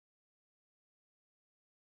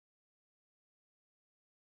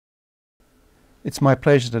It's my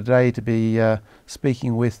pleasure today to be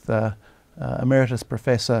speaking with Emeritus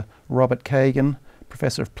Professor Robert Kagan,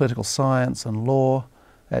 Professor of Political Science and Law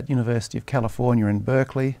at University of California in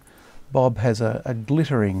Berkeley. Bob has a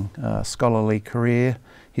glittering scholarly career.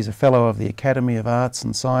 He's a Fellow of the Academy of Arts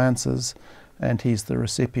and Sciences, and he's the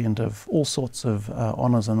recipient of all sorts of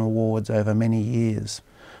honours and awards over many years.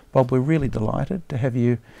 Bob, we're really delighted to have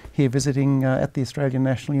you here visiting at the Australian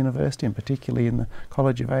National University, and particularly in the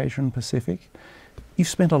College of Asia and Pacific. You've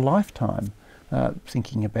spent a lifetime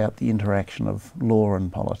thinking about the interaction of law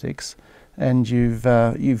and politics, and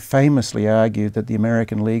you've famously argued that the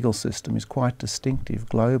American legal system is quite distinctive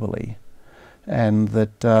globally, and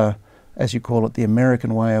that, as you call it, the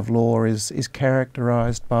American way of law is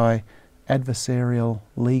characterised by adversarial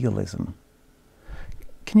legalism.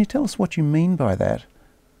 Can you tell us what you mean by that,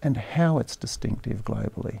 and how it's distinctive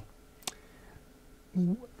globally?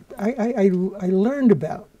 I learned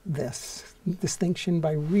about this distinction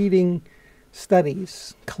by reading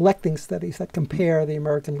studies, collecting studies that compare the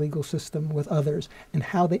American legal system with others, and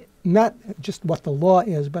how they, not just what the law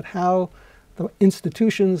is, but how the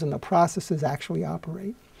institutions and the processes actually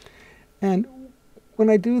operate. And when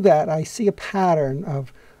I do that, I see a pattern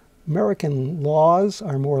of American laws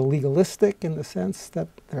are more legalistic in the sense that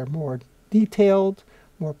they're more detailed,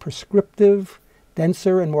 more prescriptive,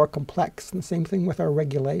 denser, and more complex. And the same thing with our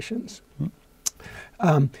regulations.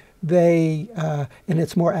 And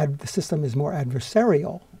it's more the system is more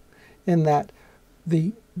adversarial, in that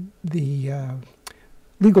the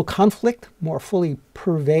legal conflict more fully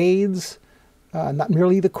pervades not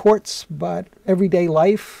merely the courts, but everyday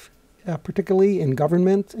life, particularly in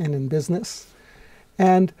government and in business.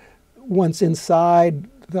 And once inside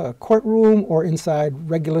the courtroom or inside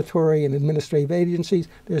regulatory and administrative agencies,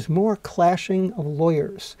 there's more clashing of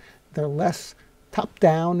lawyers. They're less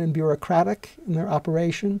top-down and bureaucratic in their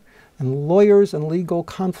operation, and lawyers and legal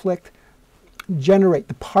conflict generate.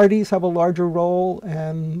 The parties have a larger role,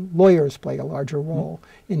 and lawyers play a larger role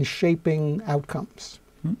in shaping outcomes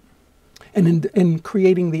and in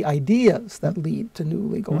creating the ideas that lead to new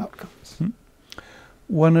legal outcomes.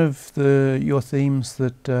 One of your themes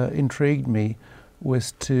that intrigued me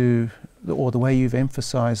was the way you've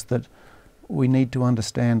emphasised that we need to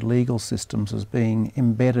understand legal systems as being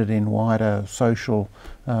embedded in wider social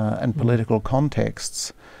and political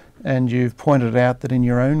contexts. And you've pointed out that in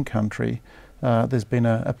your own country there's been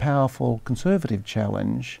a powerful conservative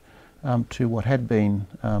challenge to what had been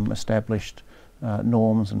established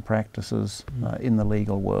norms and practices in the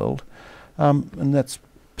legal world. And that's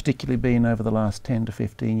particularly been over the last 10 to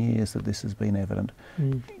 15 years that this has been evident.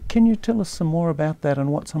 Can you tell us some more about that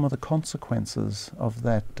and what some of the consequences of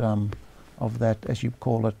that, as you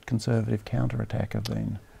call it, conservative counterattack have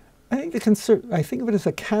been? I think I think of it as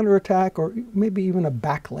a counterattack, or maybe even a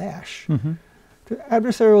backlash.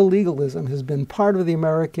 Adversarial legalism has been part of the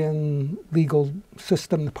American legal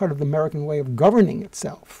system, part of the American way of governing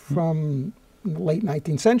itself from the late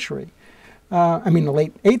 19th century. The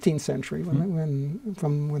late 18th century,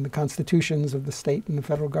 when the constitutions of the state and the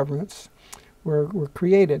federal governments were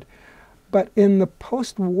created. But in the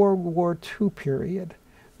post-World War II period,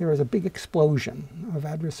 there was a big explosion of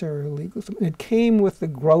adversarial legalism. It came with the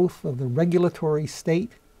growth of the regulatory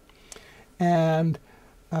state, and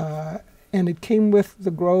it came with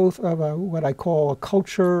the growth of what I call a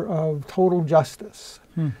culture of total justice,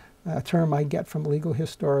 a term I get from legal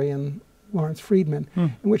historian Lawrence Friedman,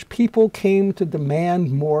 in which people came to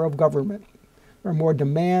demand more of government. There are more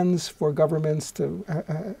demands for governments to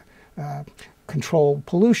control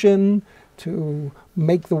pollution, to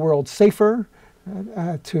make the world safer,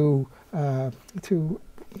 to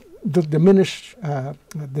diminish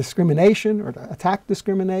discrimination or to attack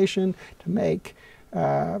discrimination, to make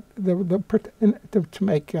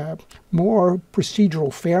more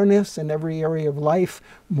procedural fairness in every area of life,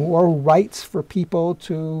 more rights for people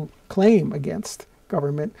to claim against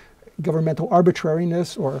governmental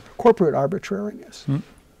arbitrariness or corporate arbitrariness.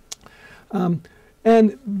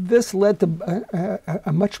 And this led to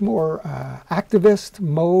a much more activist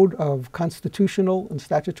mode of constitutional and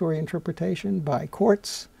statutory interpretation by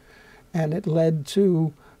courts, and it led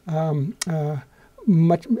to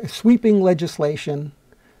much sweeping legislation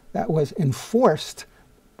that was enforced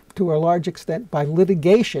to a large extent by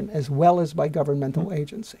litigation as well as by governmental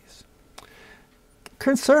agencies.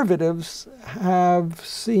 Conservatives have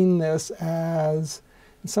seen this as,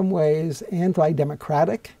 in some ways,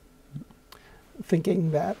 anti-democratic,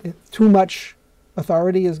 thinking that too much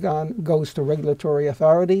authority goes to regulatory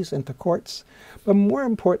authorities and to courts. But more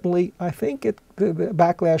importantly, I think the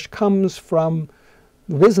backlash comes from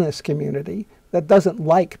the business community that doesn't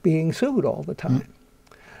like being sued all the time.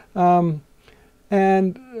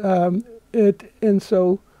 And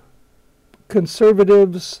so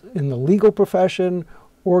conservatives in the legal profession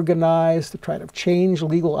organized to try to change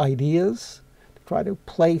legal ideas, to try to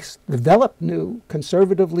develop new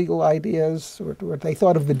conservative legal ideas, or they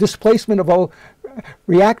thought of the displacement of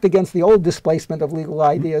react against the old displacement of legal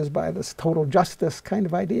ideas by this total justice kind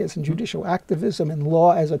of ideas and judicial activism and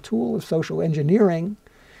law as a tool of social engineering,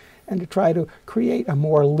 and to try to create a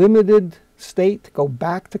more limited state, to go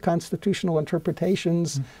back to constitutional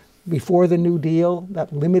interpretations before the New Deal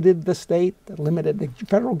that limited the state, that limited the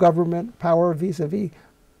federal government power vis-a-vis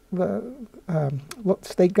the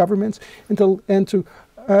state governments, and to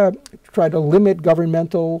try to limit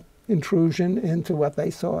governmental intrusion into what they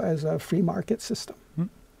saw as a free market system.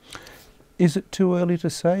 Is it too early to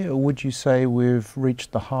say, or would you say we've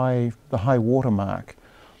reached the high watermark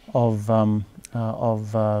of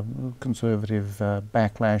conservative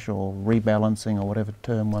backlash or rebalancing, or whatever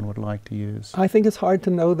term one would like to use? I think it's hard to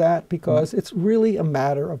know that, because it's really a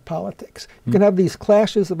matter of politics. You can have these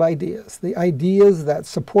clashes of ideas, the ideas that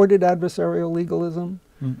supported adversarial legalism,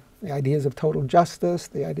 the ideas of total justice,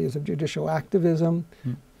 the ideas of judicial activism,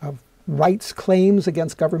 of rights claims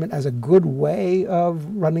against government as a good way of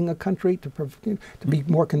running a country, to be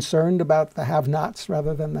more concerned about the have-nots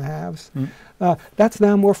rather than the haves. That's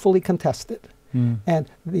now more fully contested. And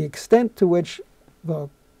the extent to which the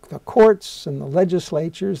courts and the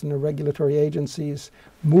legislatures and the regulatory agencies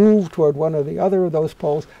move toward one or the other of those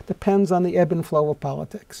poles depends on the ebb and flow of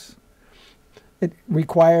politics. It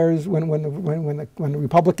requires, when the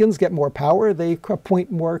Republicans get more power, they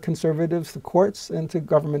appoint more conservatives to courts and to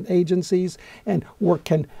government agencies, and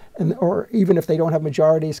or even if they don't have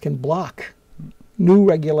majorities, can block new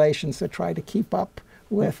regulations to try to keep up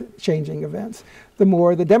with changing events. The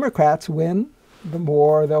more the Democrats win, the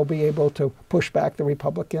more they'll be able to push back the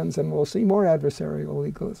Republicans, and we'll see more adversarial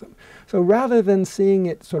legalism. So rather than seeing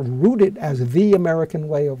it sort of rooted as the American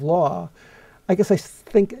way of law, I guess I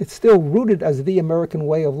think it's still rooted as the American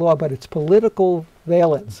way of law, but its political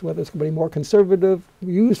valence, whether it's going to be more conservative,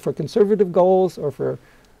 used for conservative goals or for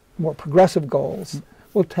more progressive goals,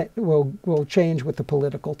 will change with the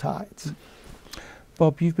political tides.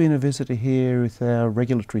 Bob, you've been a visitor here with our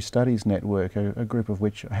Regulatory Studies Network, a group of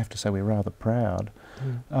which I have to say we're rather proud.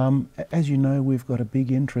 As you know, we've got a big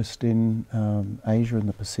interest in Asia and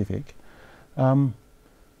the Pacific.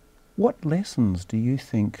 What lessons do you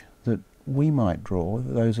think that we might draw,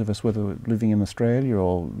 those of us whether living in Australia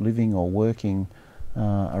or living or working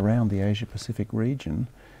around the Asia-Pacific region,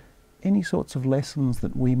 any sorts of lessons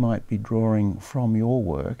that we might be drawing from your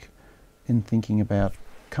work in thinking about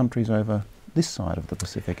countries over this side of the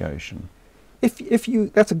Pacific Ocean?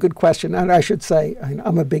 That's a good question, and I should say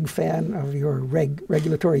I'm a big fan of your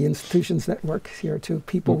Regulatory Institutions Network here too.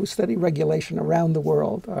 People who study regulation around the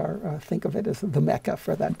world think of it as the Mecca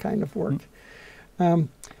for that kind of work.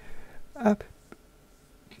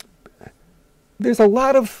 There's a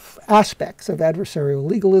lot of aspects of adversarial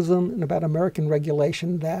legalism and about American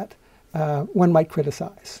regulation that one might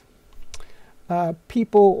criticize.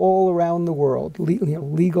 People all around the world,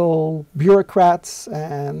 legal bureaucrats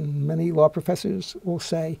and many law professors will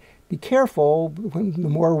say, be careful when the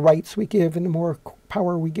more rights we give and the more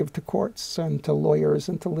power we give to courts and to lawyers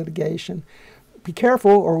and to litigation. Be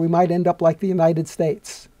careful, or we might end up like the United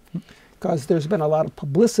States. Because there's been a lot of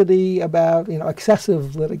publicity about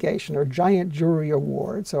excessive litigation or giant jury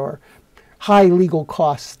awards or high legal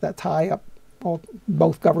costs that tie up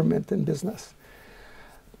both government and business.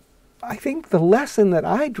 I think the lesson that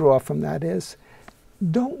I draw from that is,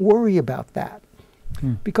 don't worry about that,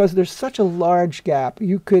 because there's such a large gap.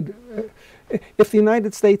 You could, if the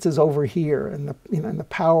United States is over here and the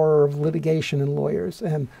power of litigation and lawyers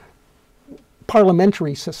and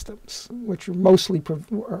parliamentary systems, which are mostly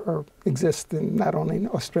exist in not only in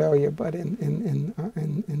Australia but in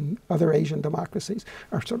other Asian democracies,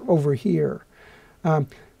 are sort of over here.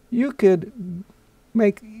 You can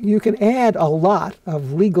add a lot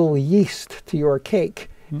of legal yeast to your cake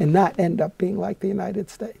and not end up being like the United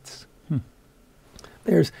States.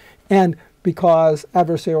 And because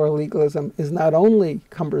adversarial legalism is not only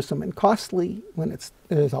cumbersome and costly when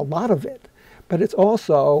there's a lot of it, but it's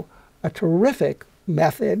also a terrific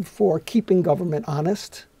method for keeping government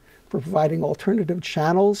honest, for providing alternative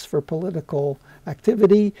channels for political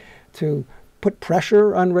activity, to put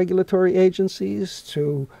pressure on regulatory agencies,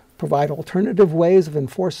 to provide alternative ways of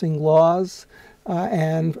enforcing laws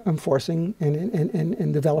and enforcing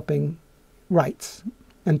and developing rights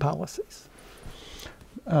and policies.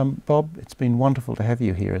 Bob, it's been wonderful to have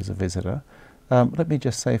you here as a visitor. Let me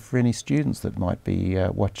just say, for any students that might be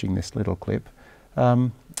watching this little clip,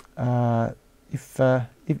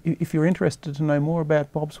 if you're interested to know more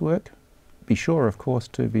about Bob's work, be sure, of course,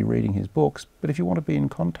 to be reading his books. But if you want to be in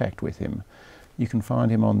contact with him, you can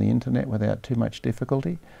find him on the internet without too much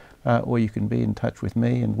difficulty, or you can be in touch with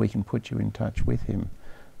me and we can put you in touch with him.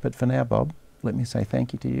 But for now, Bob, let me say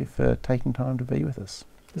thank you to you for taking time to be with us.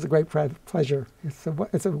 It's a great pleasure.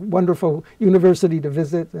 It's a wonderful university to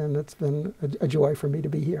visit, and it's been a joy for me to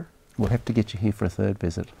be here. We'll have to get you here for a third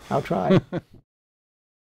visit. I'll try.